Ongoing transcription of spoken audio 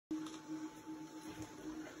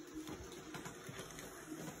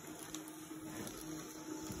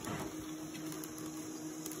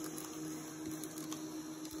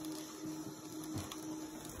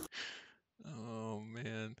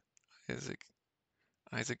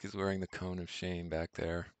Isaac is wearing the cone of shame back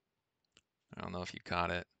there. I don't know if you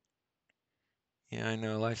caught it. Yeah, I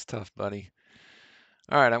know, life's tough, buddy.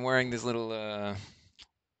 All right, I'm wearing this little,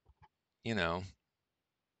 you know,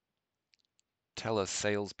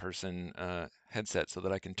 telesalesperson headset so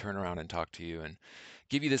that I can turn around and talk to you and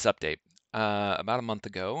give you this update. About a month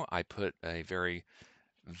ago, I put a very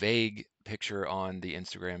vague picture on the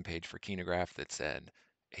Instagram page for Kinograph that said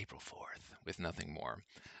April 4th with nothing more.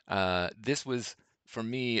 This was for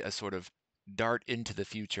me a sort of dart into the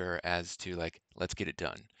future as to like, let's get it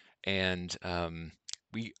done. And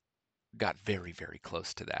we got very, very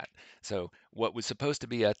close to that. So what was supposed to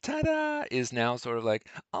be a ta-da is now sort of like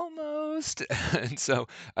almost. And so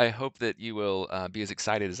I hope that you will be as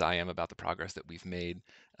excited as I am about the progress that we've made.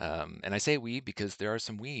 And I say we because there are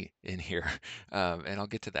some we in here, and I'll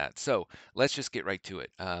get to that. So let's just get right to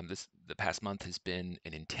it. The past month has been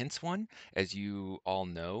an intense one. As you all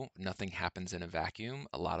know, nothing happens in a vacuum.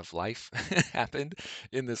 A lot of life happened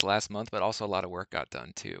in this last month, but also a lot of work got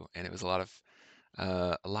done too. And it was a lot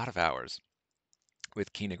of hours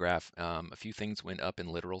with Kinograph. A few things went up in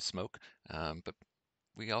literal smoke, but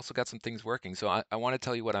we also got some things working. So I want to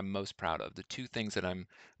tell you what I'm most proud of. The two things that I'm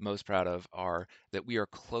most proud of are that we are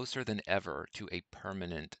closer than ever to a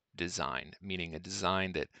permanent design, meaning a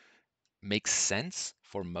design that makes sense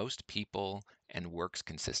for most people and works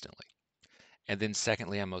consistently. And then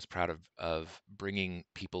secondly, I'm most proud of bringing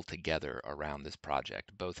people together around this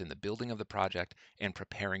project, both in the building of the project and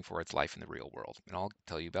preparing for its life in the real world. And I'll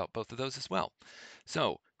tell you about both of those as well.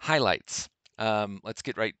 So, highlights. Let's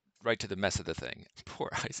get right to the mess of the thing.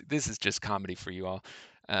 Poor Isaac. This is just comedy for you all,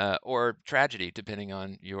 or tragedy, depending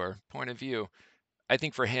on your point of view. I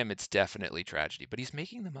think for him, it's definitely tragedy, but he's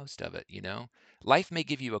making the most of it, you know? Life may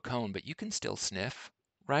give you a cone, but you can still sniff,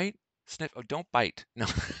 right? Sniff. Oh, don't bite. No.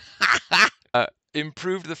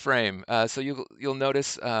 Improved the frame. So you'll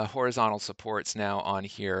notice horizontal supports now on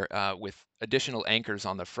here with additional anchors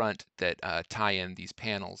on the front that tie in these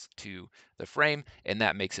panels to the frame, and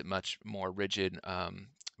that makes it much more rigid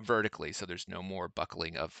vertically, so there's no more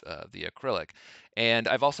buckling of the acrylic. And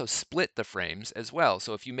I've also split the frames as well.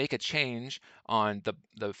 So if you make a change on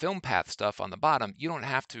the film path stuff on the bottom, you don't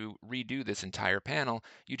have to redo this entire panel.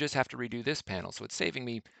 You just have to redo this panel. So it's saving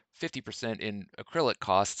me 50% in acrylic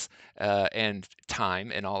costs and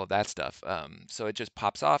time and all of that stuff. So it just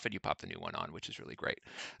pops off and you pop the new one on, which is really great.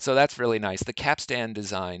 So that's really nice. The capstan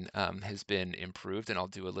design has been improved, and I'll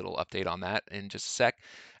do a little update on that in just a sec.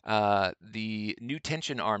 The new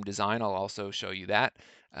tension arm design, I'll also show you that.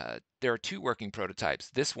 There are two working prototypes.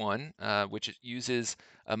 This one, which uses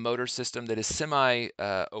a motor system that is semi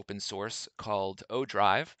open source called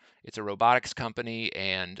ODrive. It's a robotics company,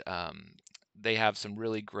 and they have some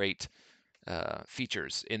really great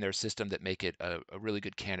features in their system that make it a really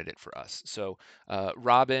good candidate for us. So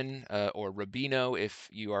Robin or Rabino, if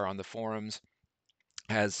you are on the forums,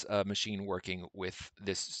 has a machine working with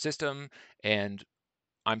this system, and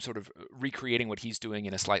I'm sort of recreating what he's doing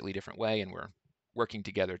in a slightly different way, and we're working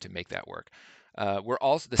together to make that work. We're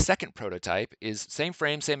also the second prototype is same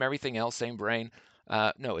frame, same everything else, same brain.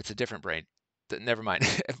 No, it's a different brain. Never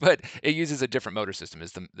mind. But it uses a different motor system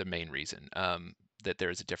is the main reason that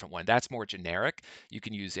there is a different one. That's more generic. You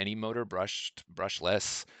can use any motor, brushed,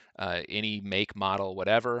 brushless, any make, model,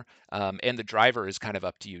 whatever. And the driver is kind of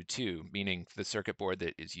up to you too, meaning the circuit board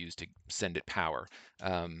that is used to send it power.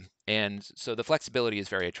 And so the flexibility is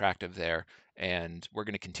very attractive there, and we're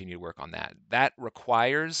going to continue to work on that. That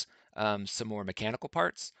requires some more mechanical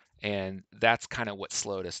parts, and that's kind of what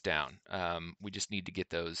slowed us down. We just need to get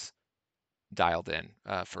those dialed in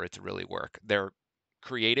for it to really work. They're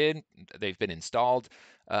created, they've been installed.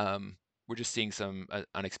 We're just seeing some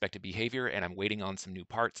unexpected behavior, and I'm waiting on some new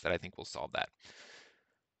parts that I think will solve that.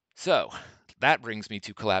 So that brings me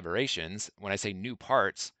to collaborations. When I say new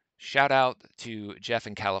parts, shout out to Jeff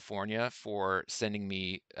in California for sending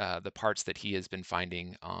me the parts that he has been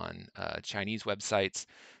finding on Chinese websites.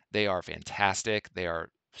 They are fantastic. They are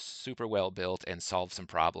super well built and solve some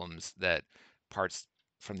problems that parts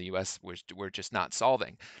from the US were just not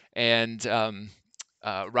solving. And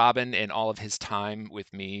Robin and all of his time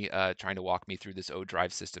with me, trying to walk me through this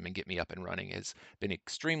ODrive system and get me up and running, has been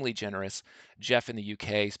extremely generous. Jeff in the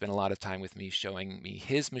UK spent a lot of time with me showing me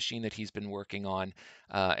his machine that he's been working on,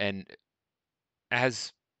 and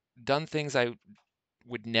has done things I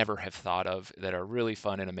would never have thought of that are really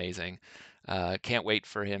fun and amazing. Can't wait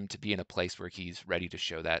for him to be in a place where he's ready to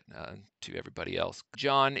show that to everybody else.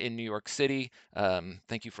 John in New York City,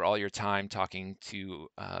 thank you for all your time talking to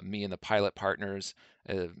me and the pilot partners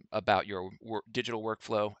about your digital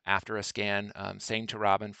workflow after a scan. Same to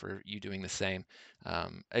Robin for you doing the same.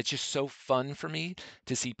 It's just so fun for me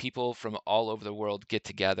to see people from all over the world get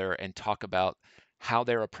together and talk about how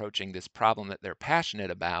they're approaching this problem that they're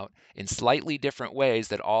passionate about in slightly different ways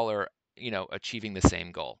that all are achieving the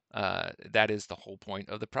same goal. That is the whole point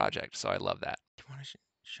of the project. So I love that. Do you want to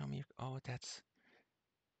show me? Oh, that's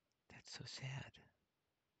so sad.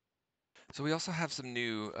 So we also have some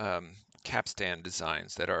new capstan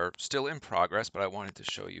designs that are still in progress, but I wanted to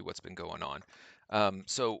show you what's been going on.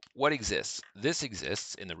 So what exists? This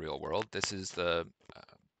exists in the real world. This is the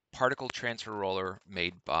particle transfer roller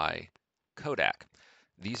made by Kodak.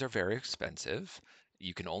 These are very expensive.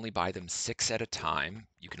 You can only buy them 6 at a time.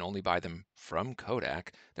 You can only buy them from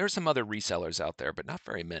Kodak. There are some other resellers out there, but not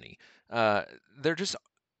very many. Uh, they're just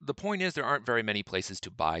The point is there aren't very many places to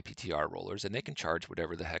buy PTR rollers, and they can charge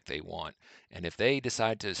whatever the heck they want. And if they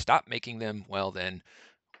decide to stop making them, well, then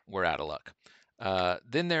we're out of luck.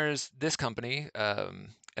 Then there's this company,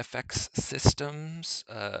 FX Systems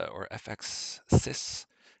or FX Sys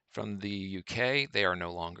from the UK. They are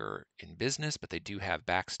no longer in business, but they do have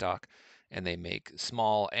backstock and they make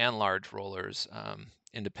small and large rollers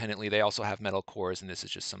independently. They also have metal cores, and this is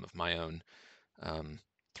just some of my own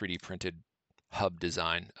 3D printed hub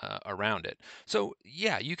design around it. So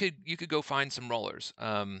yeah, you could go find some rollers,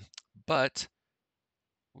 but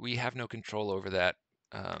we have no control over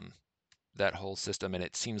um, that whole system, and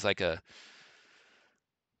it seems like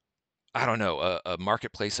I don't know, a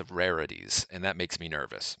marketplace of rarities, and that makes me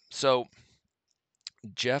nervous. So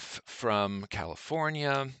Jeff from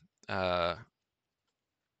California, I'm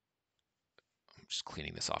just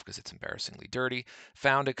cleaning this off because it's embarrassingly dirty,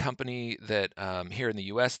 found a company that here in the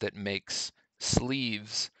US that makes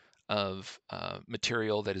sleeves of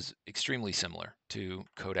material that is extremely similar to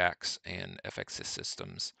Kodak's and FX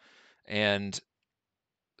systems. And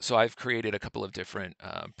so I've created a couple of different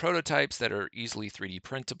prototypes that are easily 3D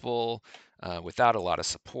printable without a lot of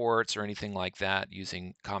supports or anything like that,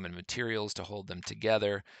 using common materials to hold them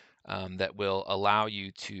together that will allow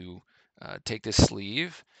you to take this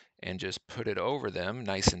sleeve and just put it over them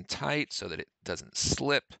nice and tight so that it doesn't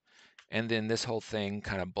slip. And then this whole thing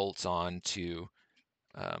kind of bolts on to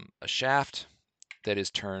a shaft that is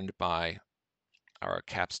turned by our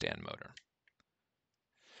capstan motor.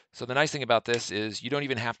 So the nice thing about this is you don't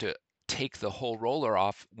even have to take the whole roller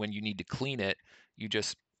off when you need to clean it. You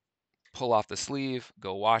just pull off the sleeve,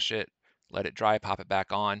 go wash it, let it dry, pop it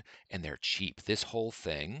back on, and they're cheap. This whole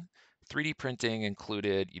thing, 3D printing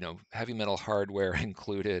included, heavy metal hardware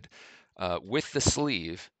included, with the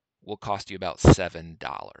sleeve will cost you about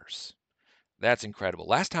 $7. That's incredible.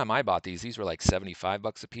 Last time I bought these were like 75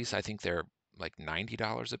 bucks a piece. I think they're like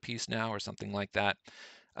 $90 a piece now or something like that.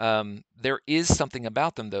 There is something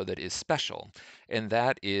about them, though, that is special, and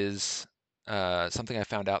that is something I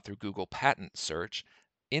found out through Google patent search.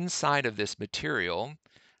 Inside of this material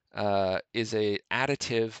is a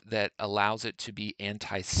additive that allows it to be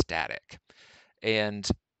anti-static, and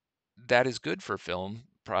that is good for film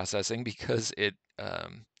processing because it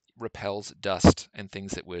repels dust and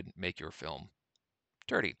things that would make your film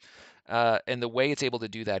dirty. And the way it's able to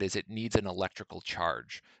do that is it needs an electrical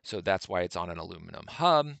charge. So that's why it's on an aluminum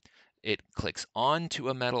hub. It clicks onto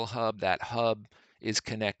a metal hub. That hub is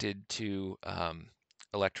connected to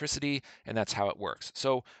electricity, and that's how it works.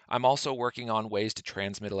 So I'm also working on ways to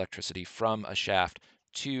transmit electricity from a shaft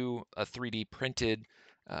to a 3D printed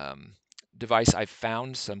um, device. I've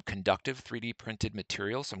found some conductive 3D printed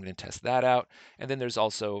material, so I'm going to test that out. And then there's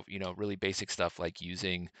also, really basic stuff like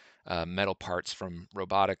using metal parts from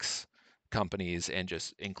robotics companies and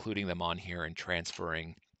just including them on here and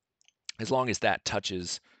transferring, as long as that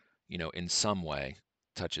touches, in some way,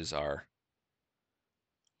 touches our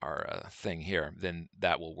thing here, then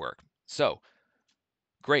that will work. So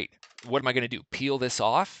great. What am I going to do? Peel this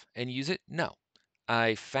off and use it? No.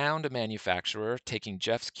 I found a manufacturer taking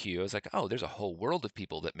Jeff's cue. I was like, oh, there's a whole world of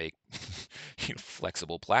people that make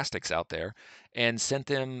flexible plastics out there, and sent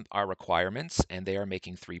them our requirements, and they are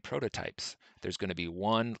making 3 prototypes. There's going to be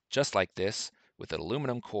one just like this with an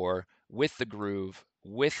aluminum core, with the groove,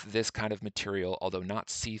 with this kind of material, although not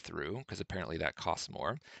see-through, because apparently that costs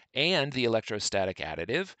more, and the electrostatic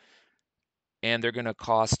additive, and they're going to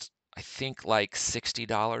cost, I think, like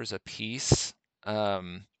 $60 a piece.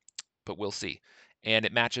 But we'll see. And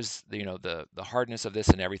it matches the hardness of this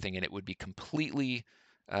and everything, and it would be completely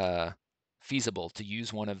uh, feasible to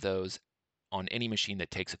use one of those on any machine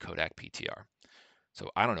that takes a Kodak PTR. So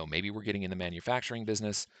I don't know, maybe we're getting in the manufacturing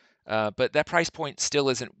business, but that price point still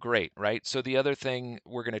isn't great, right? So the other thing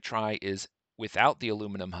we're going to try is without the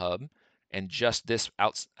aluminum hub and just this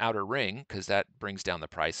outer ring, because that brings down the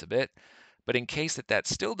price a bit. But in case that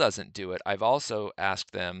still doesn't do it, I've also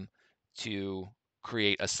asked them to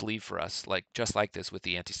create a sleeve for us, like just like this with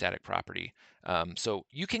the anti-static property. So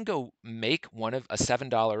you can go make one of a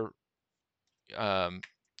 $7 um,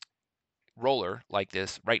 roller like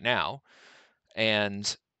this right now,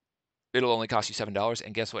 and it'll only cost you $7.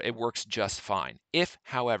 And guess what? It works just fine. If,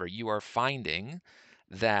 however, you are finding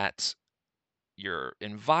that your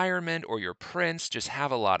environment or your prints just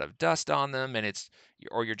have a lot of dust on them and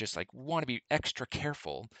or you're just like want to be extra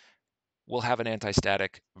careful, we'll have an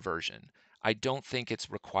anti-static version. I don't think it's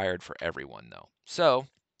required for everyone though. So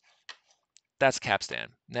that's Capstan.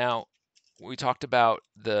 Now, we talked about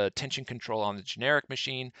the tension control on the generic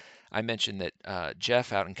machine. I mentioned that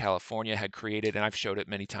Jeff out in California had created, and I've showed it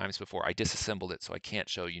many times before. I disassembled it, so I can't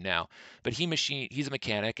show you now. But he's a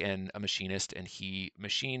mechanic and a machinist, and he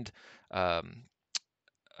machined um,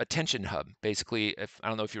 a tension hub. Basically, if I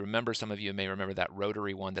don't know if you remember, some of you may remember that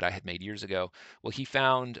rotary one that I had made years ago. Well, he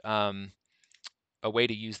found a way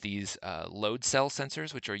to use these load cell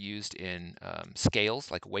sensors, which are used in scales,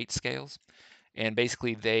 like weight scales, and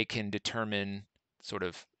basically they can determine sort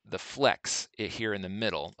of the flex here in the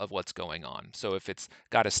middle of what's going on. So if it's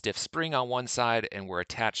got a stiff spring on one side and we're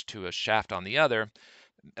attached to a shaft on the other,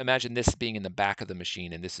 imagine this being in the back of the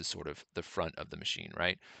machine and this is sort of the front of the machine,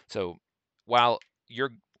 right? So while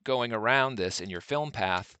you're going around this in your film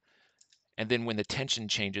path, and then when the tension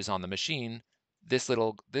changes on the machine, this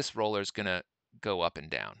roller is going to go up and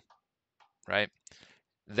down, right?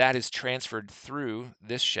 That is transferred through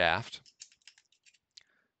this shaft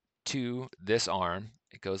to this arm.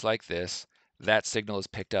 It goes like this. That signal is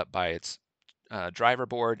picked up by its driver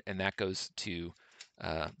board, and that goes to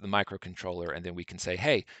the microcontroller, and then we can say,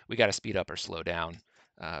 hey, we got to speed up or slow down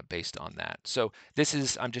based on that. So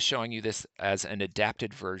I'm just showing you this as an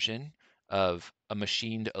adapted version of a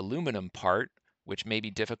machined aluminum part, which may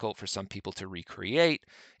be difficult for some people to recreate.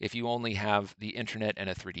 If you only have the internet and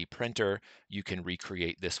a 3D printer, you can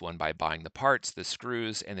recreate this one by buying the parts, the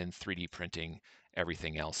screws, and then 3D printing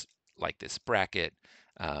everything else like this bracket,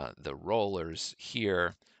 the rollers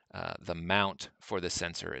here, the mount for the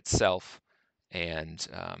sensor itself. And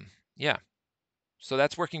yeah, so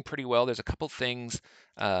that's working pretty well. There's a couple things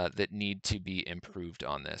that need to be improved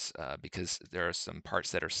on this because there are some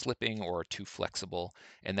parts that are slipping or too flexible,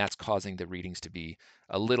 and that's causing the readings to be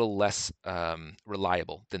a little less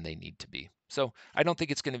reliable than they need to be. So I don't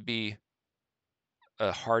think it's going to be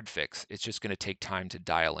a hard fix. It's just going to take time to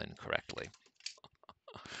dial in correctly.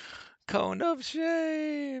 Cone of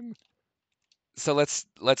shame. So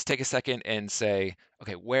let's take a second and say,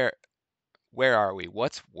 okay, where are we?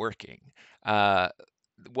 What's working? Uh,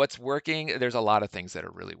 what's working? There's a lot of things that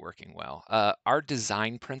are really working well. Our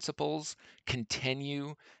design principles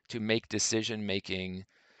continue to make decision making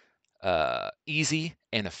easy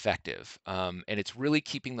and effective. And it's really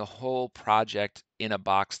keeping the whole project in a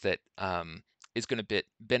box that is going to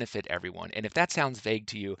benefit everyone. And if that sounds vague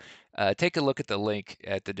to you, take a look at the link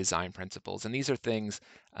at the design principles. And these are things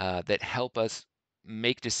that help us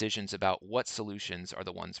make decisions about what solutions are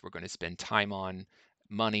the ones we're going to spend time on,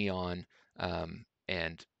 money on,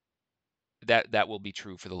 and that will be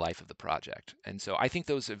true for the life of the project. And so I think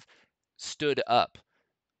those have stood up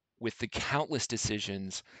with the countless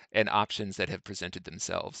decisions and options that have presented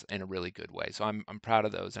themselves in a really good way. So I'm proud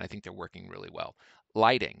of those, and I think they're working really well.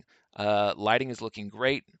 Lighting, lighting is looking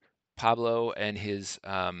great. Pablo and his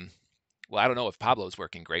well, I don't know if Pablo's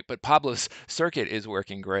working great, but Pablo's circuit is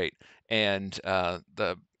working great, and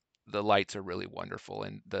the lights are really wonderful,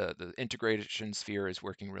 and the integration sphere is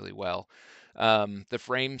working really well. The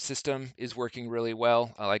frame system is working really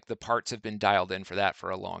well. Like the parts have been dialed in for that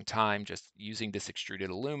for a long time, just using this extruded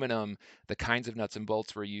aluminum, the kinds of nuts and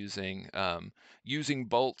bolts we're using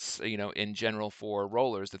bolts, in general for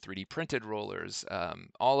rollers, the 3D printed rollers,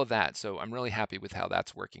 all of that. So I'm really happy with how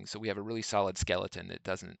that's working. So we have a really solid skeleton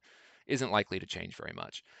that isn't likely to change very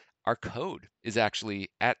much. Our code is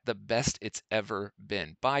actually at the best it's ever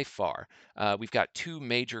been by far. We've got two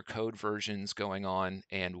major code versions going on,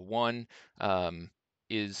 and one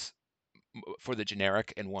is for the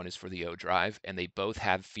generic and one is for the O drive, and they both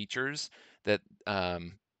have features that,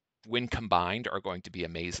 when combined, are going to be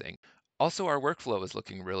amazing. Also, our workflow is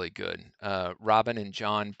looking really good. Robin and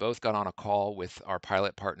John both got on a call with our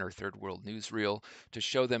pilot partner, Third World Newsreel, to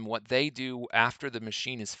show them what they do after the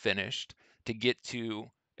machine is finished to get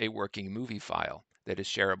to a working movie file that is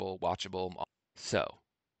shareable, watchable. So,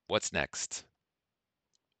 what's next?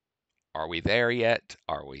 Are we there yet?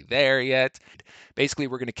 Are we there yet? Basically,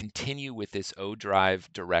 we're going to continue with this O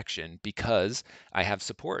drive direction because I have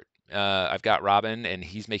support. I've got Robin, and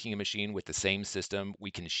he's making a machine with the same system.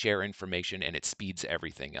 We can share information, and it speeds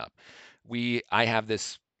everything up. I have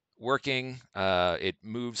this working. It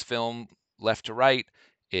moves film left to right.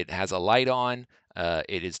 It has a light on.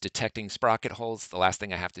 It is detecting sprocket holes. The last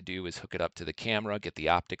thing I have to do is hook it up to the camera, get the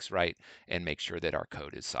optics right, and make sure that our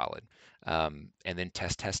code is solid. And then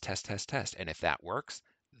test, test, test, test, test. And if that works,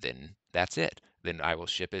 then that's it. Then I will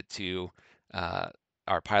ship it to uh,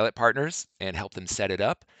 our pilot partners and help them set it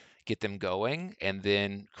up, get them going, and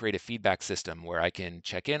then create a feedback system where I can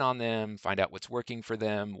check in on them, find out what's working for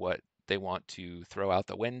them, what they want to throw out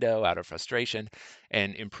the window out of frustration,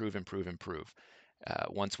 and improve, improve, improve.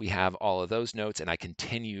 Once we have all of those notes and I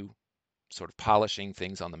continue sort of polishing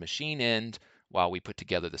things on the machine end while we put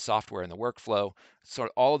together the software and the workflow, sort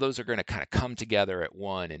of all of those are going to kind of come together at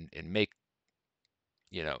one and make,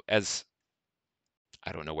 as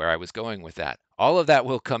I don't know where I was going with that. All of that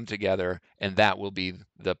will come together, and that will be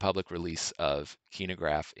the public release of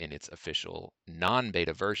Kinograph in its official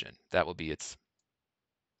non-beta version. That will be its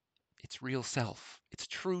real self, its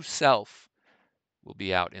true self will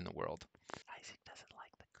be out in the world. Isaac doesn't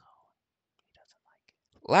like the cone. He doesn't like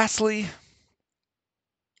it. Lastly,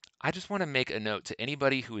 I just want to make a note to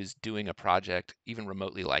anybody who is doing a project, even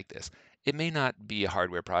remotely like this. It may not be a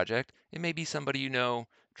hardware project. It may be somebody you know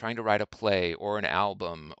trying to write a play or an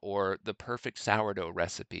album or the perfect sourdough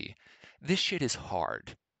recipe. This shit is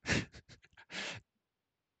hard.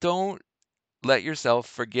 Don't let yourself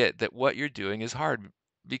forget that what you're doing is hard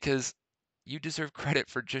because you deserve credit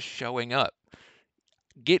for just showing up.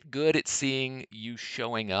 Get good at seeing you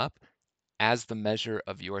showing up as the measure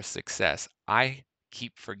of your success. I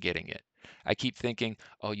keep forgetting it. I keep thinking,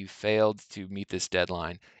 oh, you failed to meet this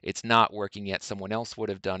deadline. It's not working yet. Someone else would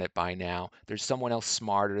have done it by now. There's someone else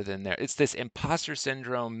smarter than there. It's this imposter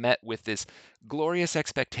syndrome met with this glorious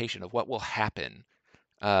expectation of what will happen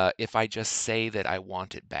if I just say that I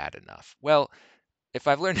want it bad enough. Well, if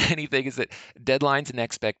I've learned anything, is that deadlines and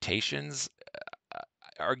expectations uh,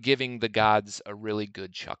 are giving the gods a really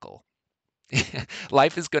good chuckle.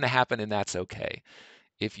 Life is going to happen, and that's okay.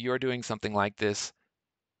 If you're doing something like this,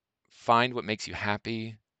 find what makes you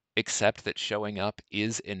happy, accept that showing up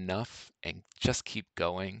is enough, and just keep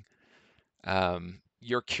going.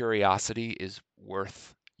 Your curiosity is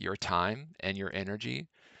worth your time and your energy.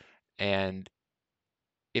 And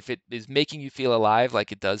if it is making you feel alive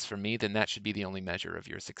like it does for me, then that should be the only measure of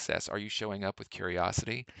your success. Are you showing up with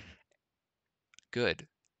curiosity? Good.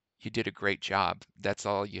 You did a great job. That's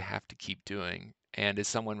all you have to keep doing. And as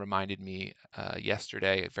someone reminded me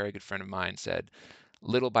yesterday, a very good friend of mine said,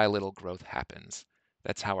 little by little growth happens.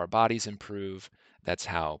 That's how our bodies improve. That's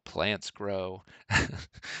how plants grow.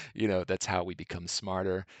 That's how we become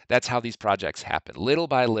smarter. That's how these projects happen. Little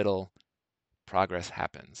by little, progress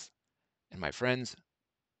happens. And my friends,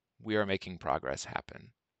 we are making progress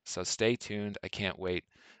happen. So stay tuned. I can't wait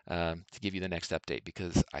to give you the next update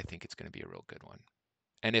because I think it's going to be a real good one.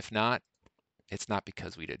 And if not, it's not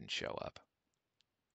because we didn't show up.